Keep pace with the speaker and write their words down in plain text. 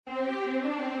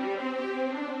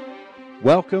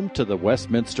Welcome to the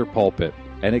Westminster Pulpit,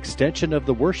 an extension of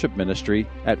the worship ministry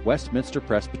at Westminster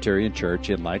Presbyterian Church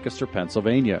in Lancaster,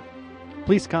 Pennsylvania.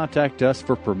 Please contact us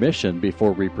for permission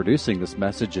before reproducing this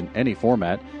message in any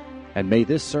format, and may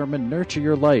this sermon nurture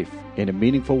your life in a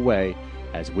meaningful way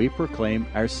as we proclaim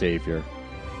our Savior.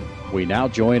 We now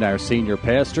join our senior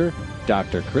pastor,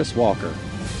 Dr. Chris Walker.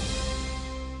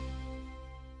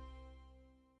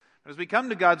 As we come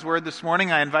to God's Word this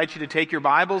morning, I invite you to take your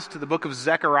Bibles to the book of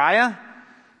Zechariah,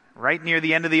 right near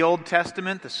the end of the Old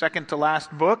Testament, the second to last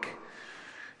book.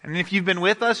 And if you've been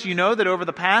with us, you know that over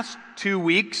the past 2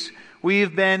 weeks,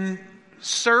 we've been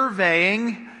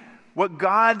surveying what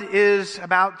God is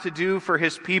about to do for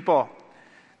His people.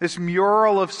 This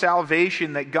mural of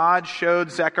salvation that God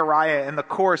showed Zechariah in the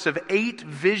course of 8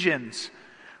 visions,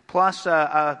 plus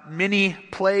a mini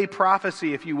play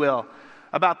prophecy, if you will,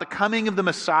 about the coming of the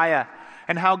Messiah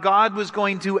and how God was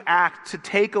going to act to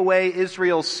take away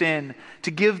Israel's sin,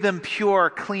 to give them pure,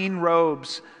 clean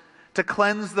robes, to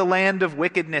cleanse the land of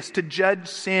wickedness, to judge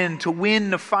sin, to win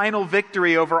the final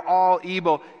victory over all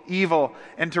evil,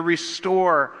 and to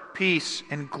restore peace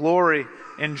and glory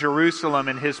in Jerusalem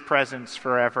in His presence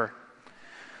forever.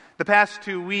 The past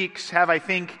 2 weeks have, I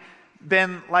think,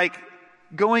 been like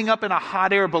going up in a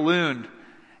hot air balloon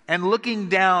and looking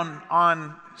down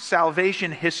on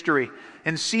salvation history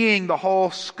and seeing the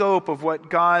whole scope of what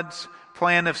God's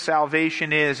plan of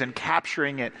salvation is and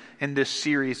capturing it in this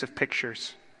series of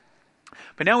pictures.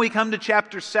 But now we come to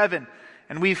chapter 7,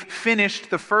 and we've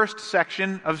finished the first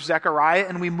section of Zechariah,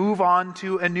 and we move on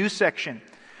to a new section.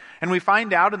 And we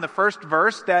find out in the first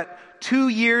verse that 2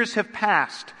 years have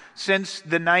passed since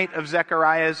the night of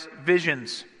Zechariah's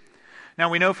visions.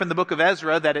 Now we know from the book of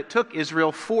Ezra that it took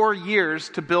Israel 4 years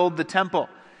to build the temple.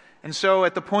 And so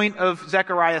at the point of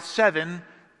Zechariah 7,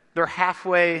 they're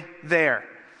halfway there.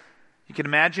 You can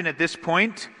imagine at this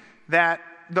point that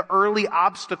the early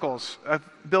obstacles of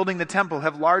building the temple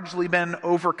have largely been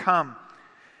overcome.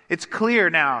 It's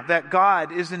clear now that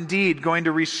God is indeed going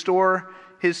to restore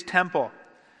His temple.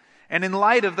 And in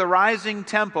light of the rising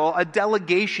temple, a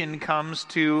delegation comes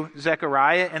to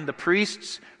Zechariah and the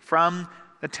priests from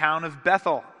the town of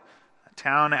Bethel, a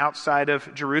town outside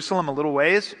of Jerusalem a little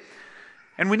ways.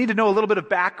 And we need to know a little bit of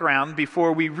background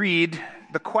before we read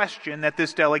the question that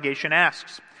this delegation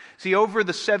asks. See, over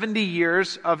the 70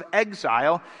 years of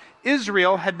exile,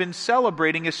 Israel had been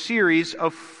celebrating a series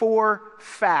of 4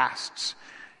 fasts.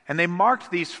 And they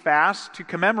marked these fasts to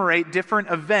commemorate different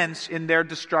events in their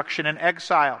destruction and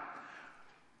exile.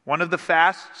 One of the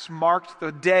fasts marked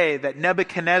the day that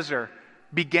Nebuchadnezzar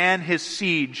began his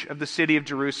siege of the city of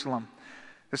Jerusalem.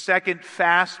 The second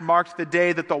fast marked the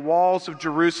day that the walls of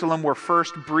Jerusalem were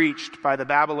first breached by the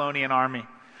Babylonian army.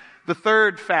 The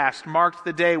third fast marked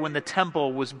the day when the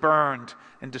temple was burned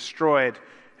and destroyed.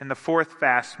 And the fourth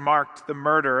fast marked the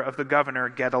murder of the governor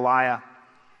Gedaliah.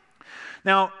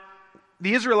 Now,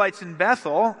 the Israelites in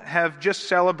Bethel have just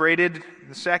celebrated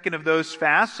the second of those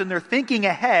fasts, and they're thinking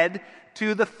ahead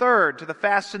to the third, to the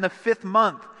fast in the 5th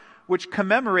month, which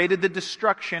commemorated the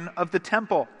destruction of the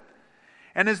temple.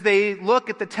 And as they look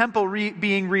at the temple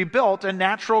being rebuilt, a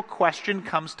natural question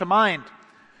comes to mind.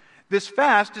 This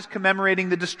fast is commemorating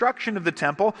the destruction of the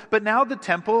temple, but now the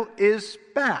temple is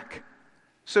back.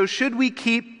 So should we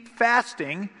keep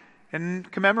fasting in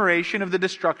commemoration of the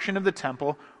destruction of the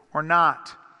temple or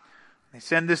not? They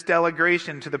send this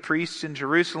delegation to the priests in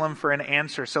Jerusalem for an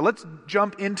answer. So let's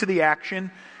jump into the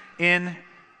action in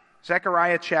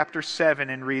Zechariah chapter 7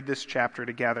 and read this chapter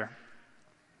together.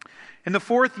 In the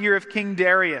 4th year of King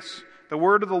Darius, the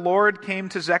word of the Lord came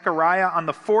to Zechariah on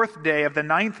the 4th day of the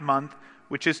 9th month,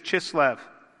 which is Chislev.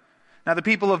 Now the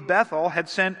people of Bethel had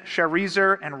sent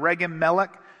Sharezer and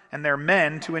Regem-Melech and their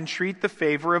men to entreat the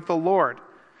favor of the Lord,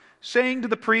 saying to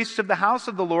the priests of the house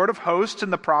of the Lord of hosts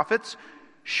and the prophets,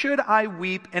 "Should I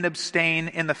weep and abstain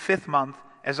in the 5th month,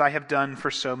 as I have done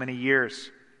for so many years?"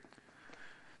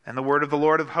 And the word of the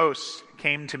Lord of hosts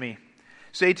came to me.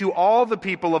 "Say to all the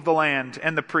people of the land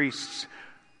and the priests,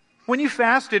 when you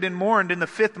fasted and mourned in the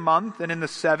 5th month and in the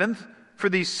 7th for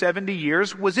these 70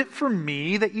 years, was it for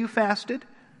me that you fasted?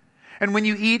 And when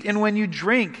you eat and when you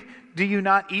drink, do you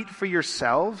not eat for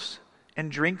yourselves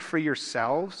and drink for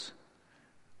yourselves?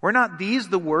 Were not these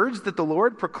the words that the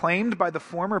Lord proclaimed by the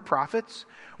former prophets,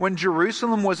 when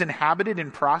Jerusalem was inhabited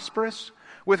and prosperous,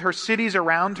 with her cities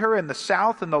around her, and the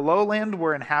south and the lowland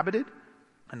were inhabited?"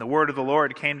 And the word of the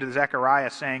Lord came to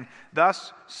Zechariah, saying,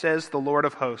 "Thus says the Lord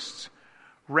of hosts,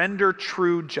 render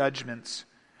true judgments,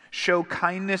 show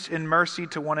kindness and mercy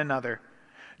to one another.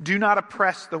 Do not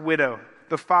oppress the widow,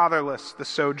 the fatherless, the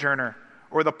sojourner,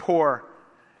 or the poor,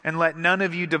 and let none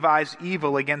of you devise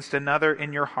evil against another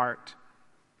in your heart."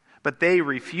 But they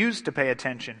refused to pay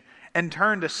attention and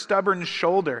turned a stubborn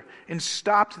shoulder and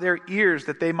stopped their ears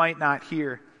that they might not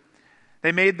hear.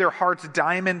 They made their hearts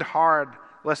diamond hard,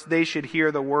 lest they should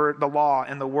hear the law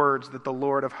and the words that the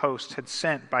Lord of hosts had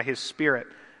sent by his Spirit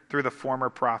through the former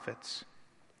prophets.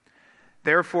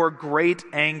 Therefore great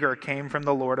anger came from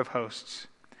the Lord of hosts.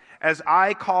 As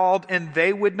I called and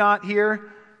they would not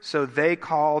hear, so they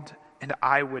called and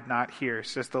I would not hear,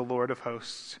 says the Lord of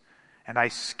hosts. And I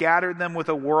scattered them with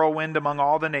a whirlwind among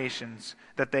all the nations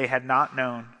that they had not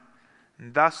known.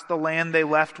 And thus the land they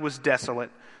left was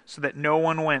desolate, so that no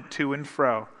one went to and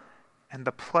fro, and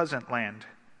the pleasant land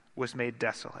was made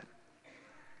desolate.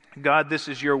 God, this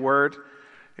is your word.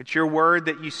 It's your word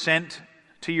that you sent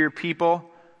to your people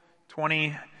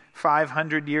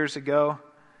 2,500 years ago,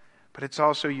 but it's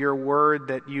also your word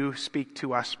that you speak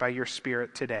to us by your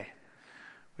Spirit today.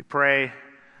 We pray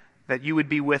that you would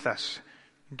be with us,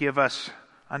 give us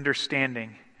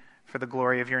understanding for the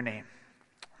glory of your name.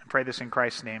 I pray this in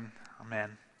Christ's name.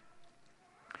 Amen.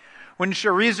 When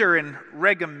Sharezer and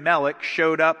Regem-Melech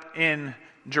showed up in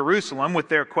Jerusalem with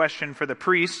their question for the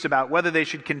priests about whether they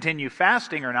should continue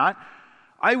fasting or not,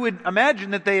 I would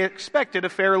imagine that they expected a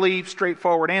fairly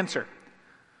straightforward answer.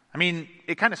 I mean,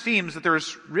 it kind of seems that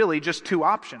there's really just two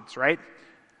options, right?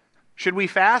 Should we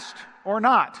fast or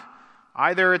not?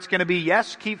 Either it's going to be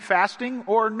yes, keep fasting,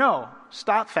 or no,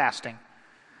 stop fasting.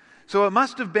 So it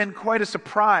must have been quite a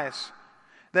surprise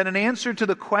that in answer to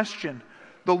the question,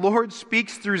 the Lord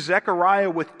speaks through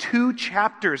Zechariah with 2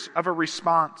 chapters of a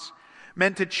response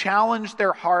meant to challenge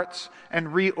their hearts and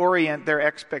reorient their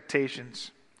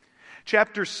expectations.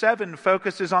 Chapter 7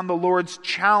 focuses on the Lord's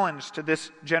challenge to this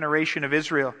generation of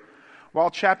Israel, while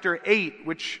chapter 8,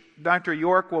 which Dr.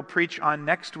 York will preach on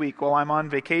next week while I'm on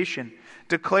vacation,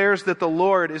 declares that the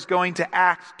Lord is going to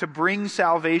act to bring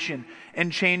salvation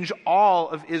and change all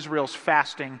of Israel's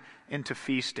fasting into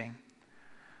feasting.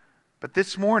 But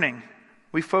this morning,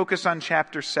 we focus on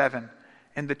chapter 7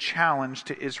 and the challenge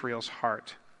to Israel's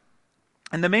heart.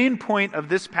 And the main point of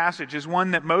this passage is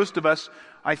one that most of us,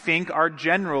 I think, are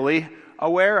generally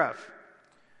aware of.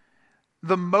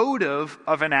 The motive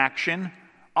of an action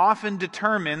often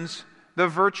determines the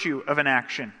virtue of an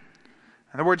action.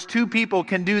 In other words, 2 people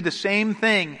can do the same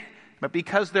thing, but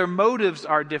because their motives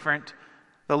are different,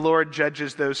 the Lord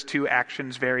judges those 2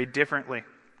 actions very differently.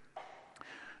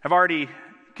 I've already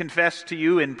confessed to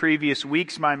you in previous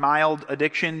weeks my mild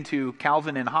addiction to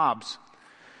Calvin and Hobbes.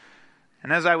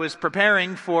 And as I was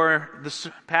preparing for this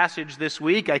passage this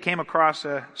week, I came across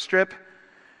a strip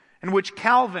in which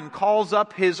Calvin calls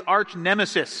up his arch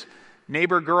nemesis,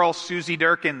 neighbor girl Susie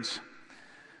Durkins.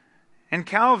 And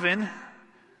Calvin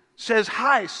says,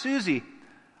 "Hi, Susie,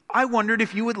 I wondered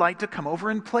if you would like to come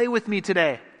over and play with me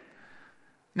today."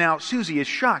 Now, Susie is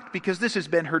shocked because this has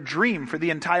been her dream for the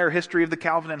entire history of the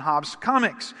Calvin and Hobbes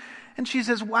comics. And she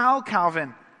says, "Wow,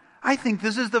 Calvin, I think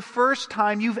this is the first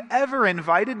time you've ever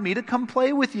invited me to come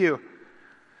play with you."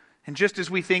 And just as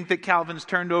we think that Calvin's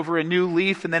turned over a new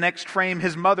leaf, in the next frame,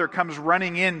 his mother comes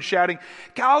running in shouting,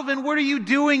 "Calvin, what are you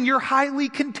doing? You're highly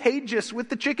contagious with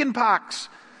the chicken pox."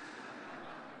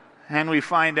 And we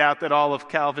find out that all of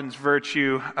Calvin's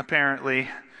virtue, apparently,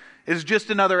 is just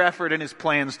another effort in his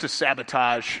plans to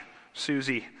sabotage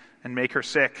Susie and make her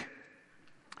sick.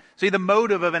 See, the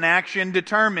motive of an action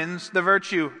determines the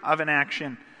virtue of an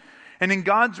action. And in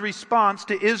God's response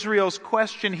to Israel's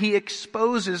question, he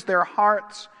exposes their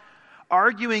hearts,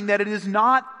 arguing that it is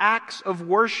not acts of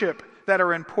worship that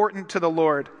are important to the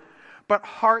Lord, but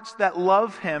hearts that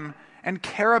love him and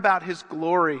care about his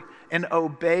glory and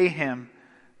obey him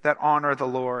that honor the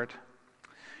Lord.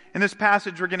 In this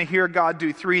passage, we're going to hear God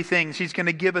do 3 things. He's going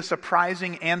to give a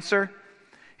surprising answer.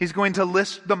 He's going to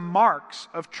list the marks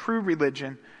of true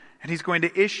religion, and he's going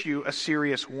to issue a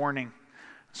serious warning.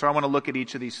 So I want to look at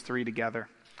each of these 3 together.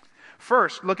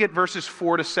 First, look at verses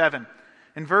 4 to 7.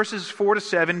 In verses 4 to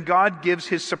 7, God gives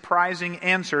his surprising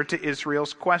answer to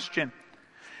Israel's question.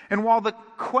 And while the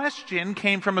question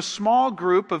came from a small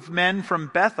group of men from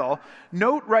Bethel,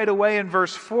 note right away in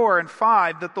verse 4 and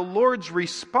 5 that the Lord's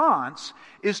response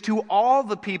is to all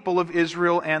the people of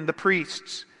Israel and the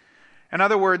priests. In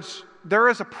other words, there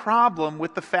is a problem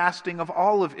with the fasting of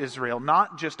all of Israel,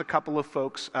 not just a couple of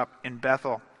folks up in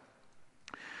Bethel.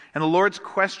 And the Lord's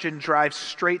question drives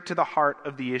straight to the heart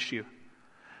of the issue.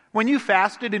 When you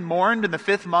fasted and mourned in the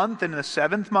 5th month and in the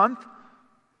 7th month,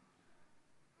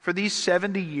 for these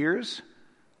 70 years,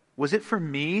 was it for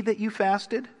me that you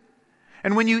fasted?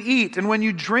 And when you eat and when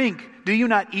you drink, do you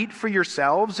not eat for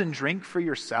yourselves and drink for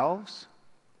yourselves?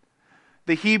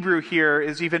 The Hebrew here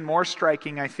is even more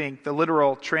striking, I think. The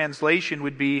literal translation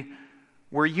would be,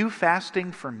 "Were you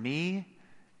fasting for me,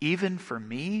 even for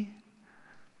me?"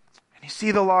 And you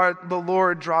see, the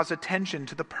Lord draws attention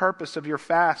to the purpose of your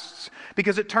fasts,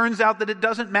 because it turns out that it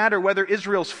doesn't matter whether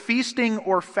Israel's feasting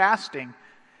or fasting.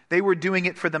 They were doing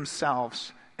it for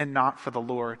themselves and not for the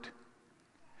Lord.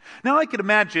 Now I could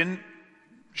imagine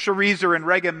Sharezer and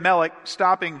Regem Melech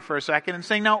stopping for a second and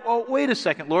saying, "Now, wait a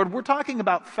second, Lord, we're talking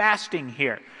about fasting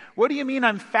here. What do you mean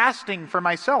I'm fasting for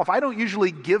myself? I don't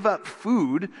usually give up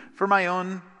food for my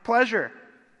own pleasure."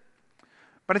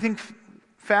 But I think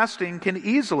fasting can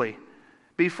easily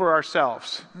be for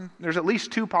ourselves. There's at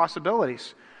least two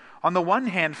possibilities. On the one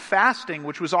hand, fasting,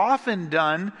 which was often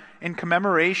done in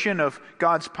commemoration of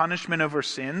God's punishment over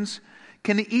sins,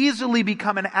 can easily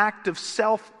become an act of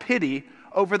self-pity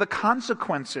over the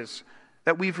consequences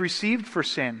that we've received for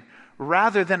sin,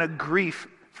 rather than a grief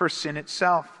for sin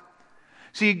itself.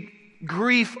 See,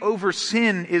 grief over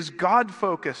sin is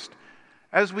God-focused,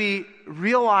 as we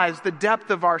realize the depth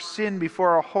of our sin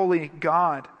before a holy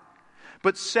God.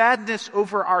 But sadness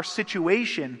over our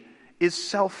situation is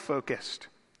self-focused.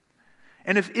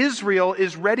 And if Israel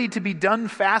is ready to be done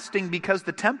fasting because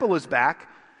the temple is back,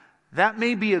 that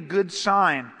may be a good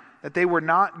sign that they were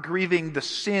not grieving the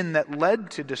sin that led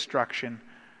to destruction,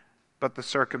 but the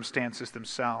circumstances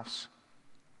themselves.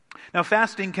 Now,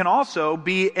 fasting can also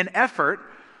be an effort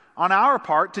on our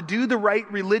part to do the right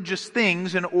religious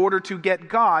things in order to get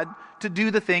God to do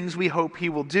the things we hope He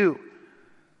will do.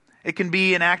 It can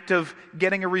be an act of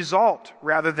getting a result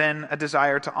rather than a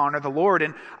desire to honor the Lord.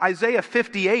 And Isaiah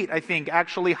 58, I think,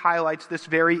 actually highlights this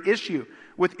very issue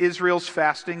with Israel's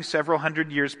fasting several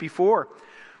hundred years before,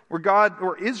 where God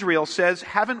or Israel says,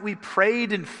 "Haven't we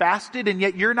prayed and fasted, and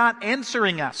yet you're not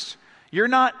answering us? You're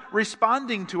not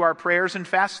responding to our prayers and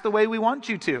fasts the way we want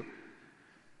you to."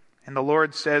 And the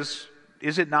Lord says,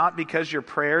 "Is it not because your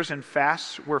prayers and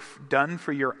fasts were done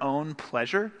for your own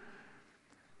pleasure?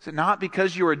 Is it not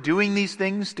because you are doing these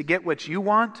things to get what you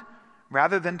want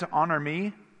rather than to honor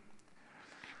me?"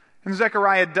 And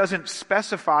Zechariah doesn't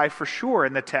specify for sure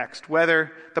in the text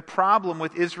whether the problem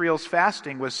with Israel's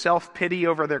fasting was self-pity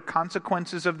over their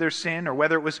consequences of their sin, or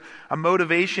whether it was a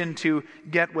motivation to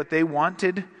get what they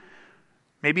wanted.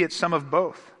 Maybe it's some of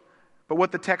both. But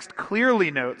what the text clearly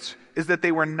notes is that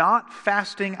they were not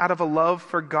fasting out of a love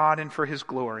for God and for His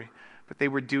glory, but they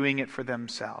were doing it for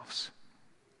themselves.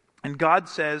 And God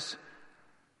says,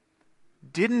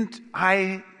 "Didn't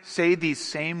I say these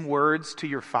same words to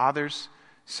your fathers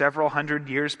several hundred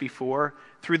years before,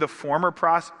 through the former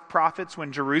prophets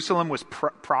when Jerusalem was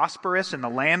prosperous and the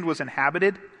land was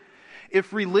inhabited?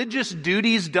 If religious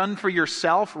duties done for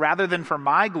yourself rather than for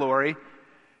my glory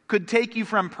could take you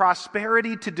from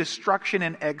prosperity to destruction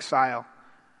and exile,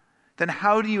 then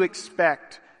how do you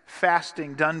expect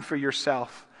fasting done for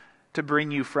yourself to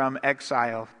bring you from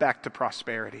exile back to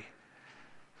prosperity?"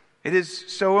 It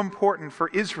is so important for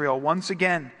Israel, once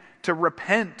again, to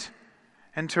repent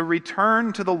and to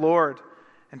return to the Lord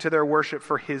and to their worship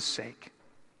for His sake.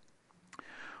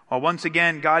 Well, once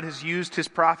again, God has used His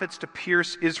prophets to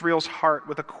pierce Israel's heart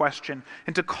with a question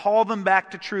and to call them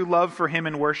back to true love for Him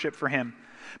and worship for Him.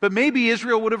 But maybe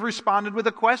Israel would have responded with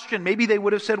a question. Maybe they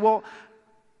would have said, "Well,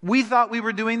 we thought we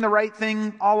were doing the right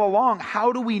thing all along.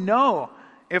 How do we know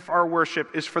if our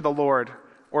worship is for the Lord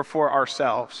or for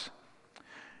ourselves?"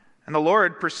 And the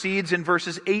Lord proceeds in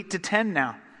verses 8 to 10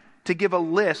 now to give a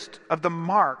list of the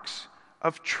marks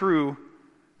of true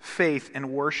faith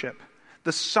and worship,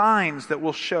 the signs that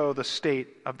will show the state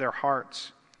of their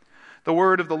hearts. The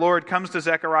word of the Lord comes to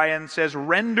Zechariah and says,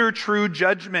 "Render true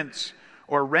judgments,"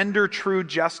 or "render true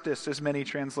justice," as many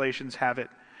translations have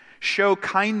it. "Show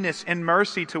kindness and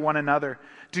mercy to one another.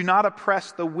 Do not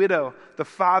oppress the widow, the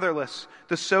fatherless,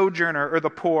 the sojourner, or the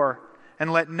poor.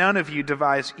 And let none of you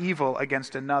devise evil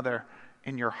against another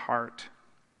in your heart."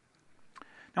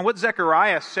 Now, what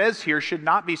Zechariah says here should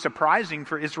not be surprising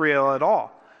for Israel at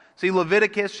all. See,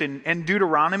 Leviticus and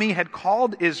Deuteronomy had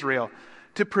called Israel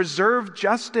to preserve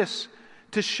justice,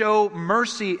 to show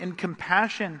mercy and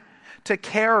compassion, to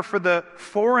care for the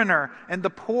foreigner and the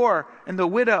poor and the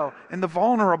widow and the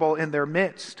vulnerable in their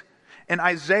midst. And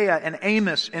Isaiah and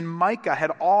Amos and Micah had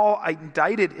all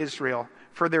indicted Israel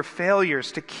for their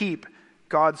failures to keep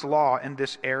God's law in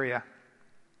this area.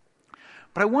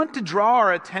 But I want to draw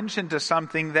our attention to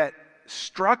something that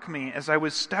struck me as I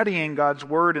was studying God's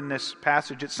word in this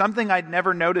passage. It's something I'd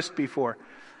never noticed before.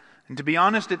 And to be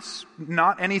honest, it's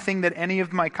not anything that any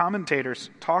of my commentators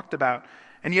talked about.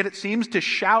 And yet it seems to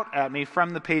shout at me from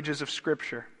the pages of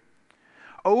Scripture.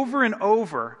 Over and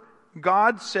over,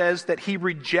 God says that He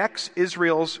rejects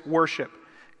Israel's worship,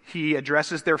 He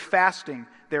addresses their fasting,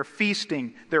 their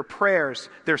feasting, their prayers,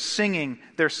 their singing,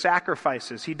 their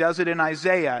sacrifices. He does it in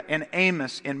Isaiah, in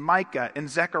Amos, in Micah, in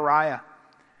Zechariah.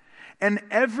 And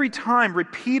every time,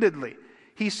 repeatedly,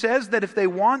 he says that if they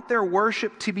want their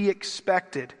worship to be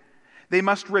expected, they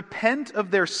must repent of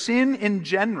their sin in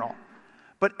general.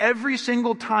 But every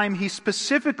single time he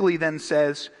specifically then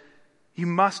says, you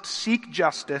must seek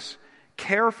justice,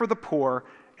 care for the poor,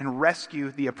 and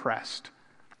rescue the oppressed.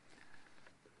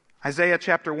 Isaiah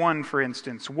chapter 1, for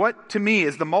instance, what to me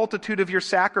is the multitude of your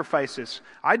sacrifices?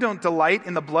 I don't delight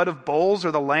in the blood of bulls or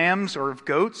the lambs or of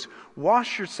goats.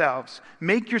 Wash yourselves,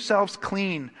 make yourselves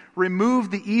clean.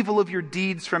 Remove the evil of your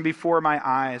deeds from before my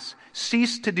eyes.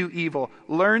 Cease to do evil,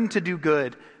 learn to do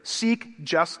good. Seek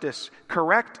justice,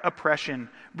 correct oppression,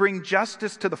 bring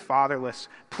justice to the fatherless,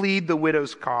 plead the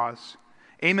widow's cause.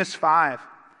 Amos 5,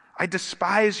 I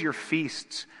despise your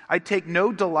feasts. I take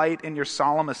no delight in your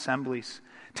solemn assemblies.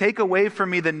 Take away from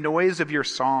me the noise of your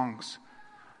songs.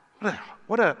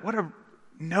 What a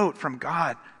note from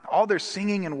God. All their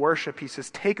singing and worship, he says,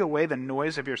 take away the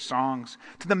noise of your songs.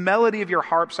 To the melody of your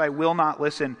harps I will not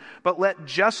listen, but let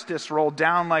justice roll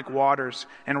down like waters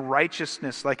and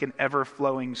righteousness like an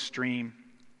ever-flowing stream.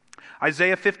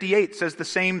 Isaiah 58 says the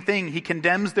same thing. He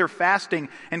condemns their fasting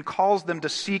and calls them to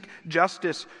seek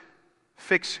justice,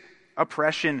 fix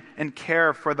oppression, and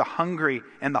care for the hungry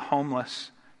and the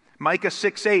homeless. Micah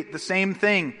 6:8, the same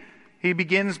thing. He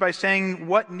begins by saying,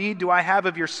 what need do I have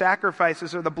of your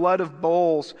sacrifices or the blood of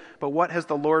bulls? But what has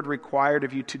the Lord required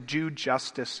of you? To do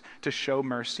justice, to show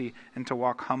mercy, and to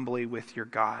walk humbly with your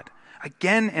God.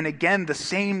 Again and again, the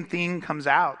same thing comes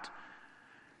out.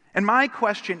 And my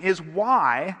question is,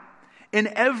 why, in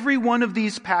every one of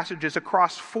these passages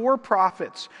across 4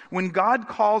 prophets, when God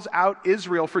calls out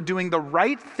Israel for doing the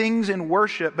right things in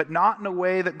worship, but not in a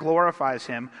way that glorifies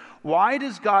him, why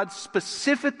does God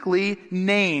specifically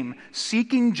name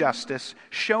seeking justice,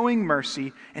 showing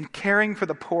mercy, and caring for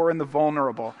the poor and the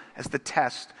vulnerable as the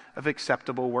test of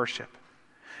acceptable worship?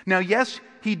 Now, yes,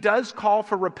 he does call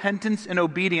for repentance and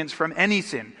obedience from any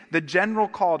sin. The general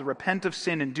call to repent of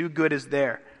sin and do good is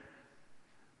there.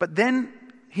 But then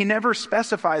he never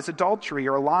specifies adultery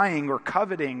or lying or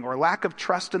coveting or lack of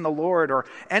trust in the Lord or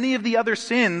any of the other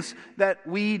sins that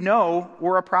we know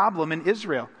were a problem in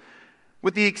Israel.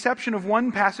 With the exception of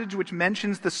one passage which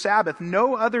mentions the Sabbath,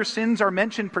 no other sins are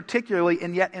mentioned particularly,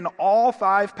 and yet in all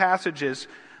 5 passages,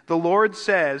 the Lord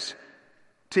says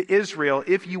to Israel,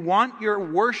 if you want your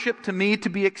worship to me to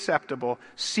be acceptable,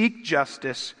 seek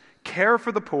justice, care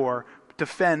for the poor,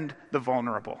 defend the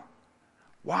vulnerable.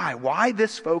 Why? Why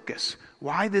this focus?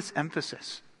 Why this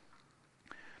emphasis?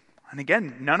 And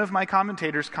again, none of my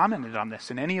commentators commented on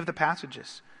this in any of the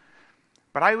passages.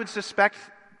 But I would suspect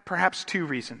perhaps 2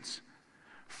 reasons.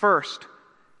 First,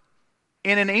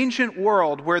 in an ancient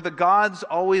world where the gods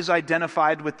always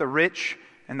identified with the rich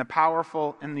and the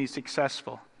powerful and the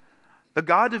successful, the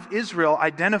God of Israel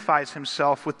identifies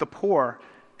himself with the poor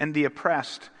and the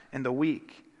oppressed and the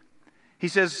weak. He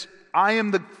says, I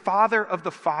am the father of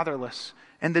the fatherless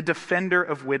and the defender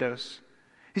of widows.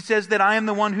 He says that I am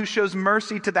the one who shows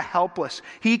mercy to the helpless.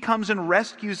 He comes and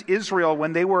rescues Israel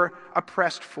when they were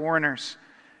oppressed foreigners.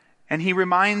 And he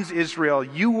reminds Israel,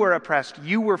 you were oppressed,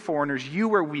 you were foreigners, you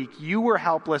were weak, you were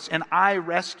helpless, and I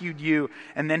rescued you.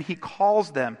 And then he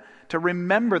calls them to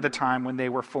remember the time when they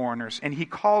were foreigners, and he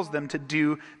calls them to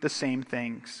do the same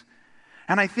things.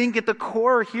 And I think at the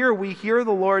core here, we hear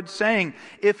the Lord saying,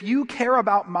 if you care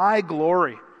about my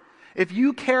glory, if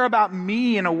you care about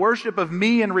me and a worship of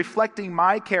me and reflecting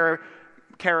my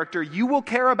character, you will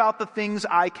care about the things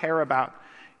I care about.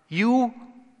 You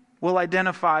will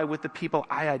identify with the people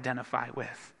I identify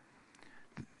with.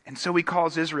 And so he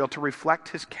calls Israel to reflect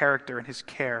his character and his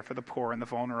care for the poor and the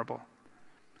vulnerable.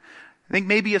 I think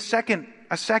maybe a second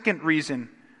reason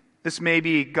this may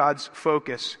be God's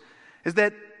focus is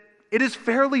that it is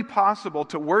fairly possible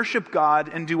to worship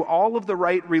God and do all of the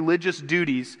right religious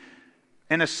duties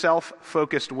in a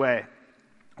self-focused way.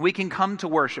 We can come to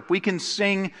worship, we can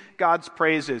sing God's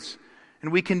praises,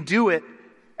 and we can do it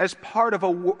as part of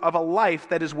a life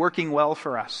that is working well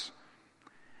for us.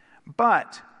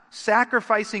 But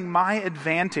sacrificing my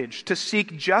advantage to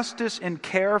seek justice and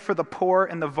care for the poor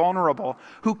and the vulnerable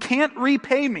who can't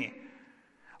repay me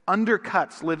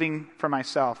undercuts living for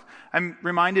myself. I'm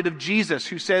reminded of Jesus,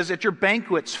 who says, at your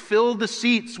banquets, fill the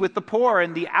seats with the poor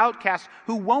and the outcast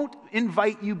who won't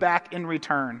invite you back in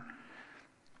return.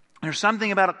 There's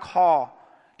something about a call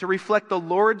to reflect the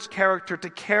Lord's character, to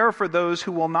care for those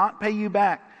who will not pay you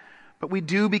back. But we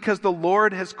do because the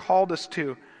Lord has called us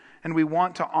to, and we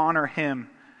want to honor him.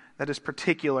 That is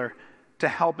particular to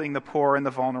helping the poor and the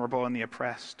vulnerable and the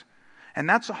oppressed. And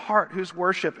that's a heart whose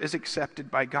worship is accepted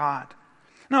by God.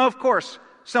 Now, of course,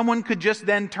 someone could just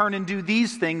then turn and do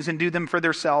these things and do them for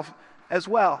themselves as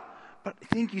well. But I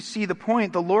think you see the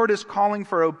point. The Lord is calling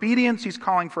for obedience. He's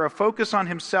calling for a focus on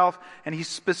himself. And he's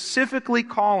specifically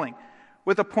calling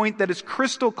with a point that is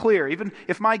crystal clear. Even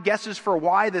if my guesses for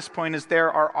why this point is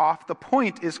there are off, the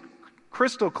point is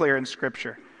crystal clear in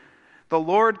Scripture. The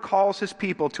Lord calls his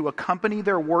people to accompany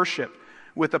their worship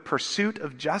with a pursuit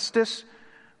of justice,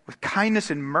 with kindness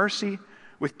and mercy,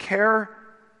 with care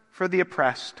for the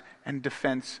oppressed and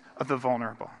defense of the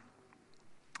vulnerable.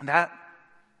 And that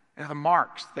are the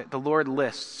marks that the Lord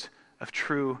lists of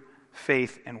true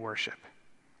faith and worship.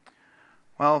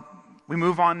 Well, we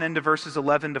move on then to verses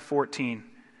 11 to 14.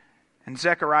 And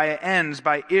Zechariah ends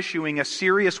by issuing a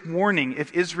serious warning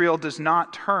if Israel does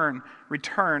not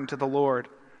return to the Lord.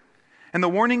 And the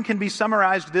warning can be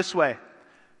summarized this way: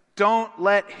 don't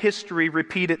let history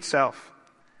repeat itself.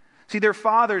 See, their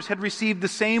fathers had received the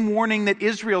same warning that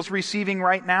Israel's receiving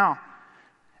right now.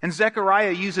 And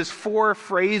Zechariah uses 4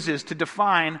 phrases to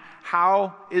define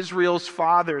how Israel's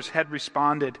fathers had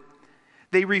responded.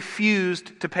 They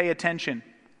refused to pay attention.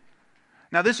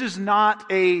 Now, this is not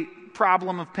a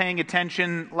problem of paying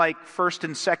attention like first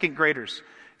and second graders.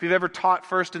 If you've ever taught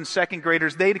first and second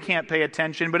graders, they can't pay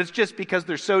attention, but it's just because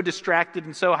they're so distracted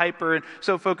and so hyper and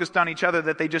so focused on each other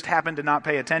that they just happen to not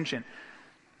pay attention.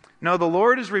 No, the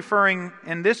Lord is referring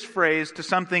in this phrase to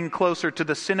something closer to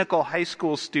the cynical high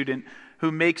school student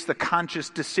who makes the conscious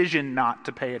decision not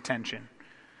to pay attention.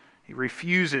 He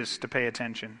refuses to pay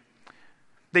attention.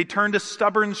 They turned a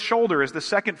stubborn shoulder is the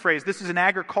second phrase. This is an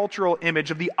agricultural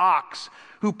image of the ox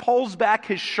who pulls back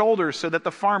his shoulders so that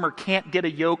the farmer can't get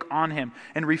a yoke on him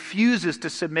and refuses to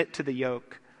submit to the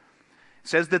yoke. It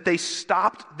says that they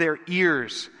stopped their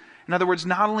ears. In other words,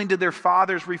 not only did their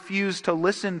fathers refuse to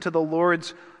listen to the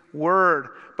Lord's word,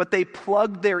 but they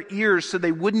plugged their ears so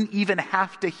they wouldn't even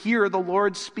have to hear the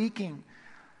Lord speaking.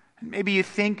 And maybe you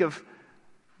think of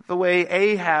the way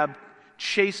Ahab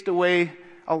chased away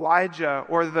Elijah,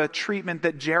 or the treatment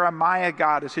that Jeremiah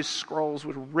got as his scrolls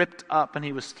were ripped up and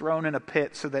he was thrown in a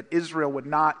pit so that Israel would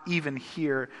not even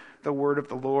hear the word of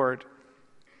the Lord.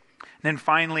 And then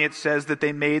finally it says that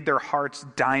they made their hearts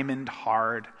diamond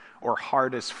hard, or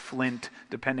hard as flint,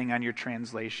 depending on your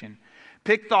translation.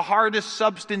 Pick the hardest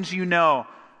substance you know.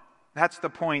 That's the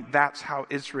point. That's how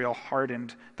Israel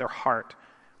hardened their heart,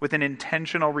 with an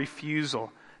intentional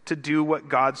refusal to do what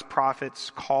God's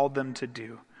prophets called them to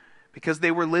do. Because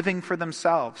they were living for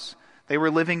themselves. They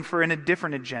were living for a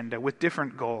different agenda with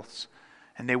different goals.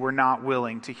 And they were not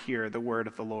willing to hear the word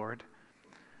of the Lord.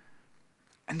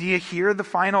 And do you hear the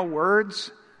final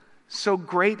words? So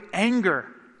great anger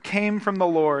came from the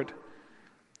Lord.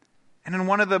 And in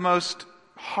one of the most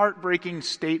heartbreaking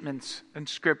statements in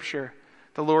Scripture,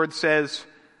 the Lord says,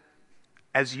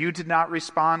 "As you did not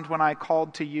respond when I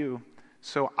called to you,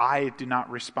 so I do not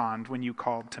respond when you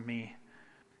called to me."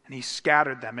 And he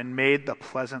scattered them and made the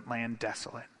pleasant land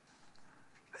desolate.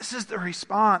 This is the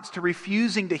response to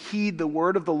refusing to heed the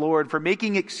word of the Lord, for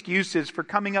making excuses, for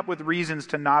coming up with reasons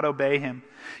to not obey him.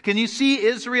 Can you see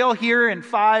Israel here in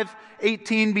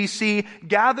 518 BC,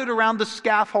 gathered around the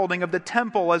scaffolding of the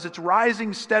temple as it's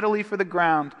rising steadily for the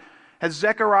ground, as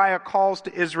Zechariah calls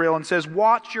to Israel and says,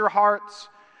 "Watch your hearts.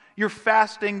 You're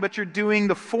fasting, but you're doing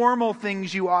the formal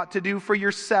things you ought to do for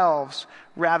yourselves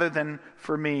rather than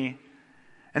for me.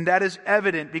 And that is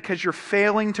evident because you're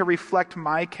failing to reflect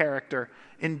my character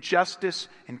in justice,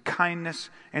 in kindness,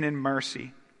 and in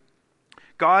mercy.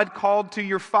 God called to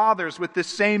your fathers with this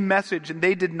same message, and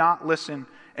they did not listen,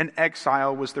 and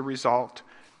exile was the result.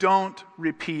 Don't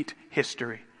repeat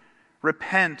history.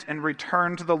 Repent and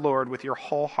return to the Lord with your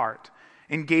whole heart,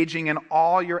 engaging in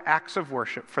all your acts of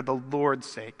worship for the Lord's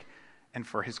sake and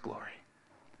for his glory."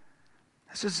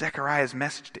 This is Zechariah's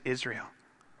message to Israel.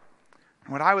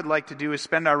 What I would like to do is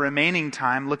spend our remaining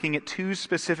time looking at 2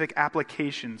 specific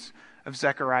applications of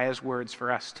Zechariah's words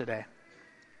for us today.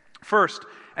 First,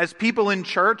 as people in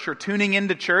church or tuning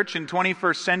into church in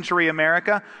 21st century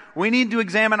America, we need to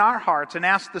examine our hearts and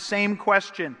ask the same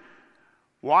question: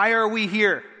 why are we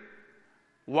here?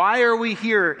 Why are we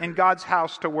here in God's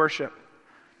house to worship?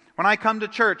 When I come to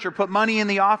church or put money in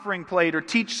the offering plate or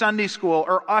teach Sunday school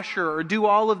or usher or do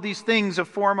all of these things of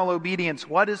formal obedience,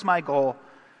 what is my goal?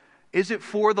 Is it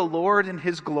for the Lord and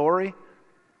his glory?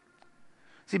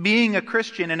 See, being a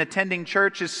Christian and attending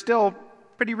church is still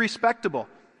pretty respectable.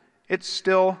 It's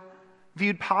still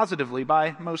viewed positively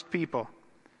by most people.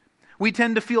 We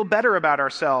tend to feel better about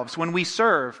ourselves when we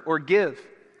serve or give.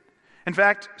 In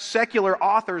fact, secular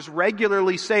authors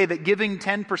regularly say that giving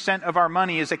 10% of our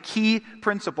money is a key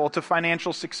principle to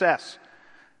financial success.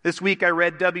 This week I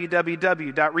read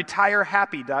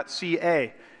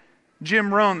www.retirehappy.ca,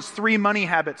 Jim Rohn's 3 money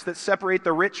habits that separate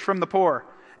the rich from the poor,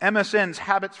 MSN's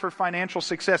habits for financial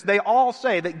success. They all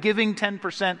say that giving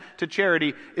 10% to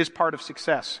charity is part of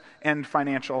success and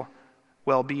financial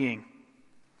well-being.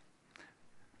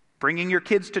 Bringing your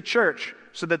kids to church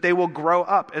so that they will grow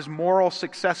up as moral,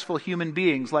 successful human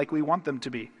beings like we want them to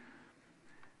be.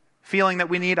 Feeling that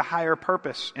we need a higher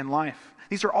purpose in life.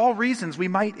 These are all reasons we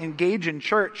might engage in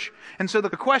church. And so the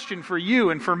question for you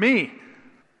and for me,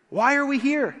 why are we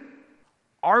here?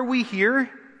 Are we here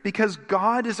because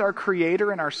God is our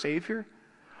Creator and our Savior?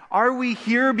 Are we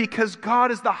here because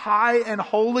God is the high and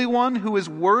holy one who is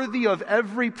worthy of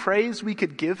every praise we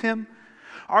could give Him?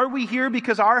 Are we here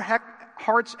because our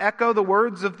hearts echo the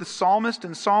words of the psalmist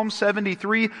in Psalm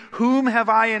 73, "Whom have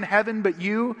I in heaven but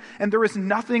you? And there is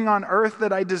nothing on earth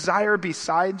that I desire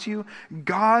besides you.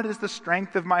 God is the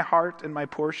strength of my heart and my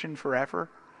portion forever"?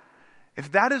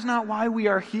 If that is not why we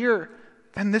are here,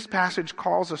 then this passage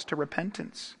calls us to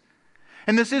repentance.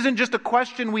 And this isn't just a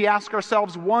question we ask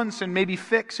ourselves once and maybe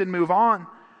fix and move on,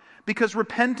 because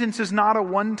repentance is not a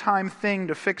one-time thing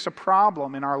to fix a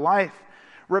problem in our life.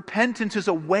 Repentance is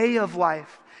a way of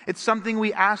life. It's something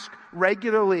we ask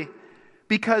regularly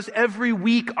because every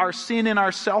week our sin and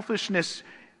our selfishness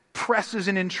presses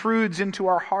and intrudes into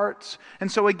our hearts.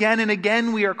 And so again and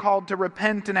again we are called to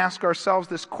repent and ask ourselves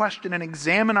this question and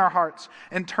examine our hearts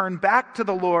and turn back to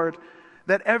the Lord,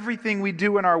 that everything we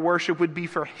do in our worship would be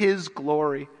for His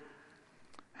glory.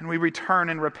 And we return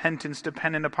in repentance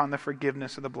dependent upon the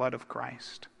forgiveness of the blood of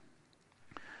Christ.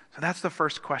 So that's the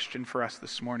first question for us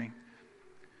this morning.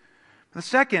 The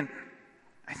second,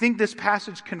 I think this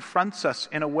passage confronts us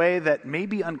in a way that may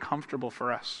be uncomfortable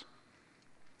for us.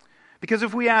 Because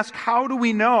if we ask, how do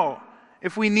we know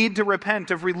if we need to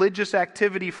repent of religious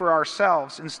activity for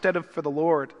ourselves instead of for the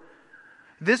Lord?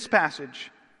 This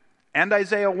passage, and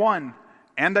Isaiah 1,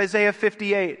 and Isaiah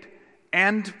 58,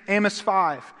 and Amos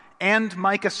 5, and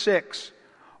Micah 6,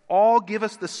 all give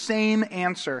us the same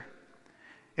answer.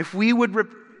 If we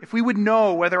would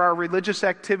know whether our religious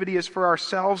activity is for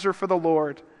ourselves or for the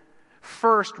Lord,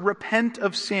 first, repent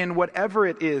of sin, whatever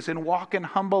it is, and walk in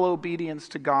humble obedience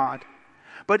to God.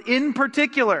 But in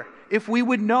particular, if we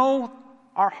would know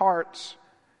our hearts,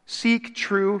 seek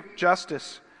true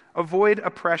justice, avoid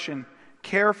oppression,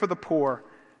 care for the poor,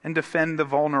 and defend the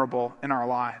vulnerable in our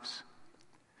lives.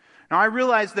 Now, I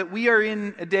realize that we are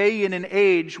in a day and an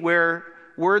age where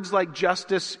words like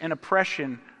justice and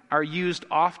oppression are used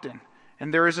often.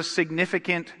 And there is a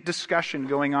significant discussion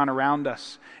going on around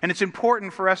us. And it's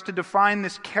important for us to define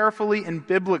this carefully and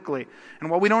biblically.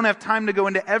 And while we don't have time to go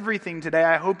into everything today,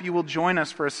 I hope you will join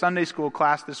us for a Sunday school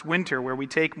class this winter where we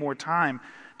take more time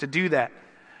to do that.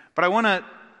 But I want to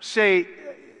say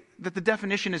that the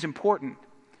definition is important.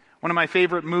 One of my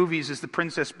favorite movies is The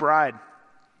Princess Bride.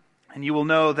 And you will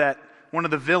know that one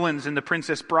of the villains in The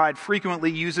Princess Bride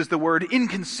frequently uses the word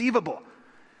inconceivable.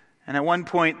 And at one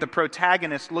point, the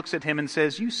protagonist looks at him and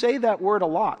says, "You say that word a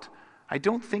lot. I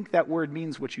don't think that word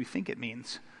means what you think it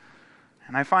means."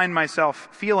 And I find myself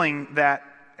feeling that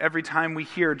every time we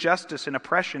hear justice and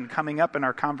oppression coming up in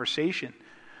our conversation.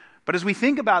 But as we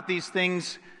think about these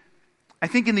things, I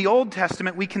think in the Old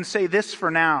Testament we can say this for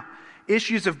now.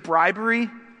 Issues of bribery,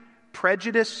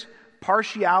 prejudice,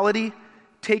 partiality,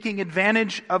 taking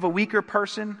advantage of a weaker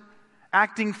person,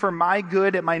 acting for my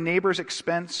good at my neighbor's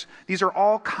expense. These are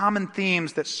all common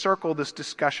themes that circle this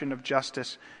discussion of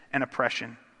justice and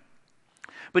oppression.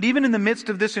 But even in the midst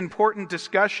of this important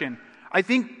discussion, I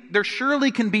think there surely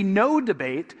can be no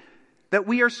debate that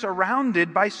we are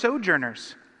surrounded by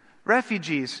sojourners,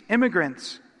 refugees,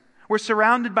 immigrants. We're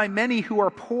surrounded by many who are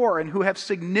poor and who have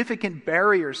significant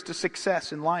barriers to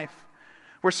success in life.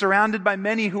 We're surrounded by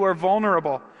many who are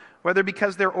vulnerable, whether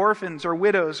because they're orphans or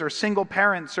widows or single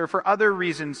parents or for other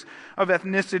reasons of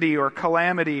ethnicity or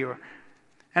calamity.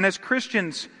 And as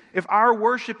Christians, if our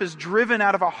worship is driven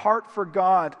out of a heart for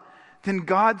God, then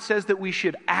God says that we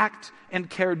should act and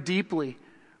care deeply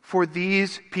for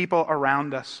these people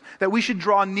around us. That we should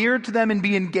draw near to them and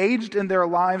be engaged in their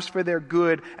lives for their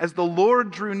good as the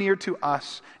Lord drew near to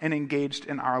us and engaged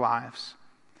in our lives.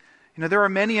 You know, there are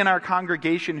many in our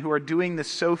congregation who are doing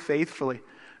this so faithfully,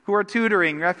 who are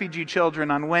tutoring refugee children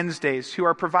on Wednesdays, who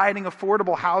are providing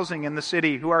affordable housing in the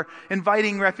city, who are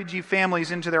inviting refugee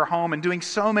families into their home and doing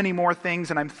so many more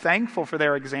things, and I'm thankful for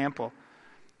their example.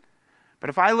 But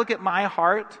if I look at my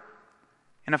heart,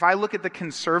 and if I look at the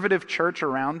conservative church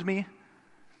around me,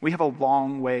 we have a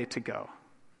long way to go.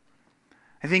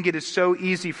 I think it is so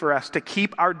easy for us to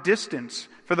keep our distance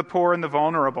for the poor and the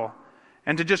vulnerable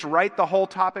and to just write the whole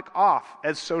topic off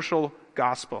as social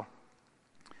gospel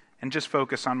and just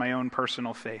focus on my own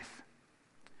personal faith.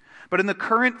 But in the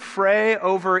current fray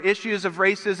over issues of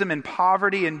racism and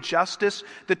poverty and justice,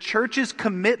 the church's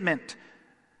commitment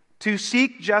to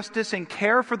seek justice and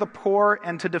care for the poor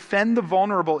and to defend the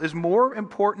vulnerable is more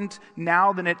important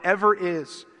now than it ever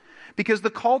is. Because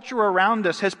the culture around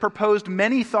us has proposed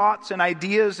many thoughts and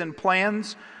ideas and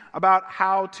plans about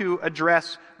how to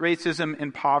address racism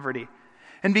and poverty.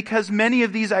 And because many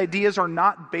of these ideas are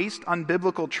not based on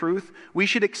biblical truth, we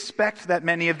should expect that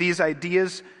many of these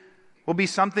ideas will be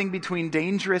something between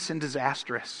dangerous and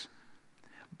disastrous.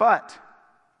 But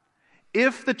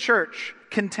if the church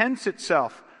contents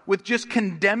itself with just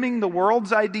condemning the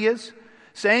world's ideas,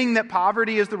 saying that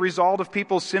poverty is the result of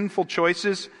people's sinful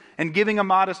choices, and giving a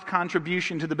modest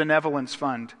contribution to the benevolence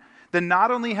fund, then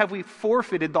not only have we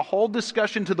forfeited the whole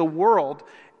discussion to the world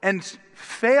and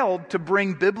failed to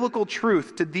bring biblical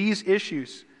truth to these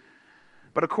issues,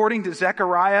 but according to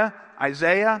Zechariah,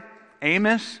 Isaiah,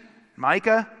 Amos,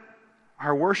 Micah,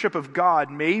 our worship of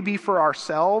God may be for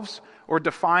ourselves or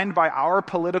defined by our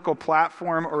political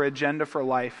platform or agenda for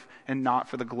life and not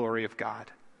for the glory of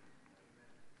God.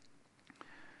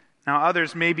 Now,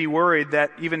 others may be worried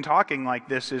that even talking like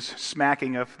this is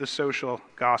smacking of the social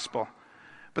gospel.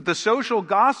 But the social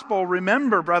gospel,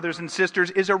 remember, brothers and sisters,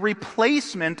 is a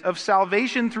replacement of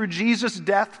salvation through Jesus'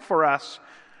 death for us,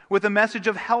 with a message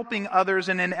of helping others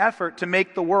in an effort to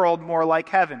make the world more like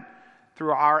heaven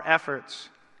through our efforts.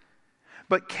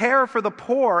 But care for the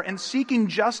poor and seeking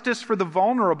justice for the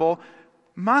vulnerable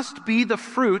must be the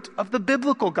fruit of the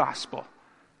biblical gospel.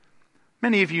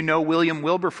 Many of you know William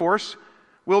Wilberforce.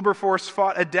 Wilberforce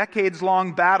fought a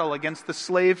decades-long battle against the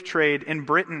slave trade in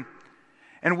Britain.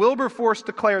 And Wilberforce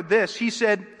declared this. He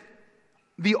said,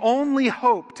 "The only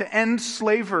hope to end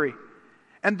slavery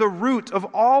and the root of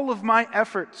all of my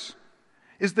efforts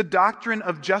is the doctrine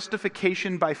of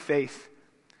justification by faith."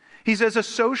 He says a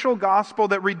social gospel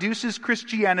that reduces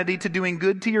Christianity to doing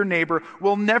good to your neighbor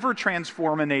will never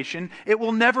transform a nation. It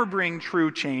will never bring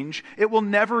true change. It will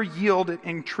never yield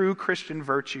in true Christian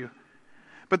virtue.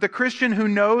 But the Christian who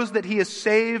knows that he is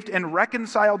saved and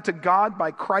reconciled to God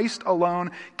by Christ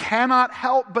alone cannot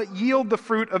help but yield the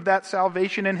fruit of that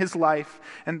salvation in his life,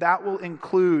 and that will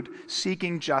include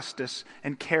seeking justice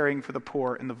and caring for the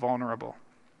poor and the vulnerable.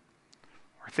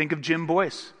 Or think of Jim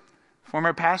Boyce,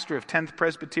 former pastor of 10th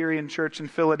Presbyterian Church in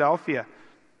Philadelphia.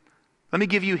 Let me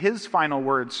give you his final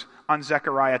words on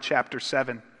Zechariah chapter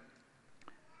 7.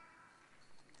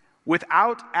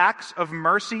 "Without acts of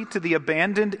mercy to the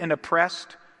abandoned and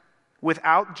oppressed,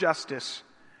 without justice,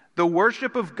 the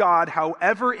worship of God,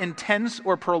 however intense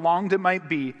or prolonged it might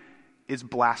be, is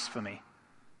blasphemy."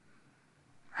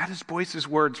 That is Boyce's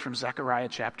words from Zechariah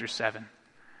chapter 7.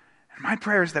 And my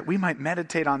prayer is that we might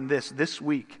meditate on this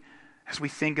week as we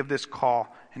think of this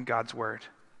call in God's word.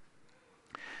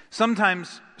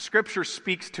 Sometimes Scripture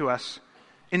speaks to us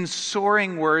in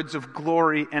soaring words of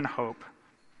glory and hope.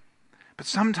 But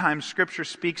sometimes Scripture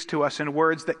speaks to us in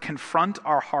words that confront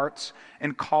our hearts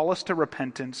and call us to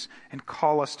repentance and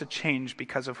call us to change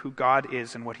because of who God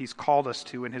is and what He's called us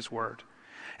to in His Word.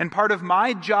 And part of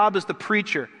my job as the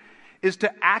preacher is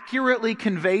to accurately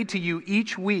convey to you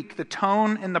each week the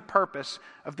tone and the purpose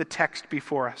of the text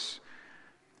before us.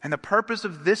 And the purpose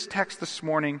of this text this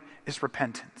morning is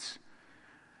repentance.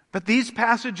 But these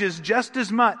passages, just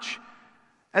as much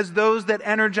as those that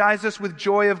energize us with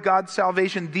joy of God's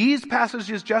salvation, these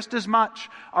passages just as much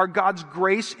are God's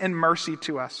grace and mercy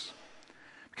to us.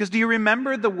 Because do you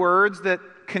remember the words that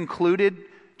concluded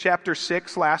chapter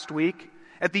 6 last week?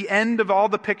 At the end of all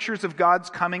the pictures of God's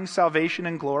coming salvation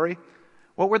and glory,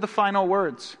 what were the final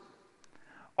words?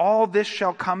 "All this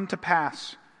shall come to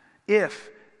pass if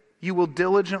you will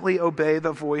diligently obey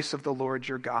the voice of the Lord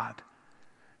your God."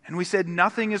 And we said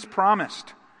nothing is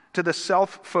promised to the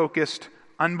self-focused,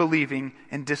 unbelieving,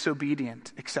 and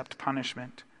disobedient except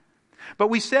punishment. But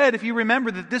we said, if you remember,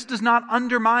 that this does not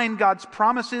undermine God's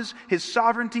promises, His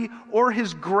sovereignty, or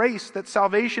His grace, that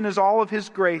salvation is all of His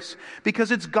grace,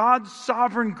 because it's God's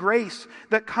sovereign grace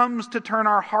that comes to turn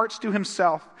our hearts to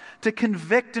Himself, to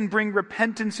convict and bring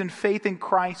repentance and faith in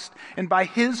Christ, and by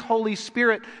His Holy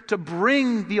Spirit to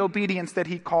bring the obedience that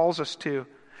He calls us to.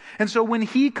 And so when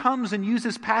He comes and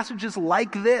uses passages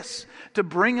like this to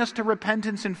bring us to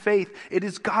repentance and faith, it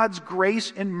is God's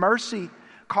grace and mercy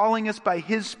calling us by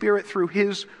His Spirit through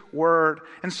His Word.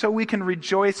 And so we can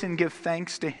rejoice and give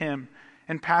thanks to Him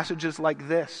in passages like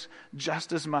this,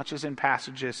 just as much as in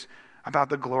passages about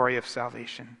the glory of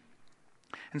salvation.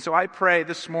 And so I pray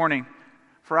this morning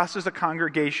for us as a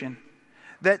congregation,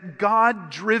 that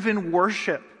God-driven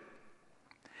worship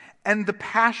and the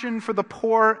passion for the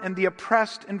poor and the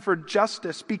oppressed and for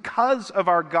justice because of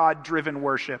our God-driven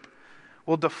worship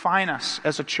will define us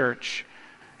as a church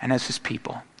and as His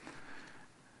people.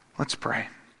 Let's pray.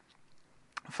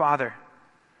 Father,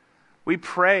 we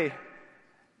pray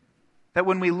that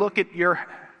when we look at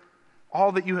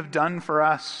all that you have done for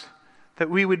us, that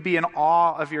we would be in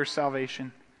awe of your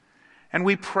salvation. And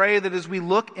we pray that as we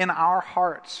look in our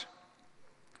hearts,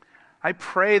 I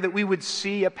pray that we would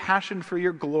see a passion for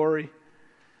your glory.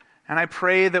 And I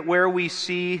pray that where we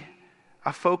see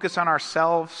a focus on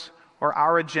ourselves or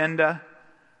our agenda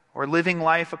or living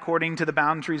life according to the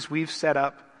boundaries we've set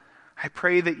up, I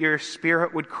pray that your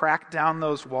Spirit would crack down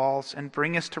those walls and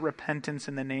bring us to repentance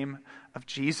in the name of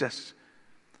Jesus.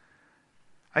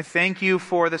 I thank you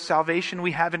for the salvation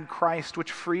we have in Christ,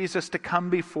 which frees us to come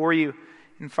before you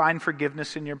and find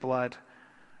forgiveness in your blood.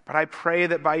 But I pray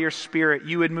that by your Spirit,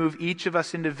 you would move each of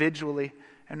us individually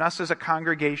and us as a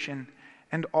congregation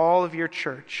and all of your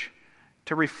church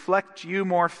to reflect you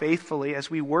more faithfully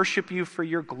as we worship you for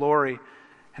your glory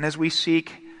and as we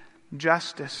seek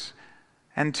justice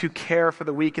and to care for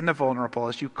the weak and the vulnerable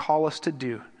as you call us to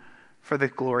do for the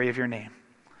glory of your name.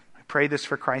 I pray this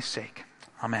for Christ's sake.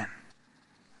 Amen.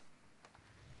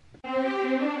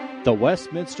 The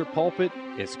Westminster Pulpit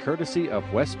is courtesy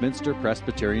of Westminster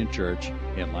Presbyterian Church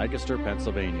in Lancaster,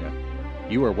 Pennsylvania.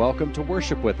 You are welcome to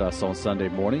worship with us on Sunday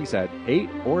mornings at 8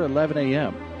 or 11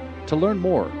 a.m. To learn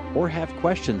more or have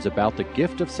questions about the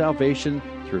gift of salvation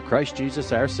through Christ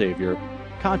Jesus our Savior,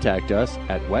 contact us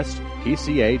at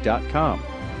westpca.com.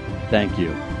 Thank you,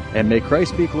 and may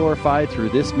Christ be glorified through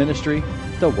this ministry,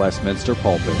 the Westminster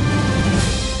Pulpit.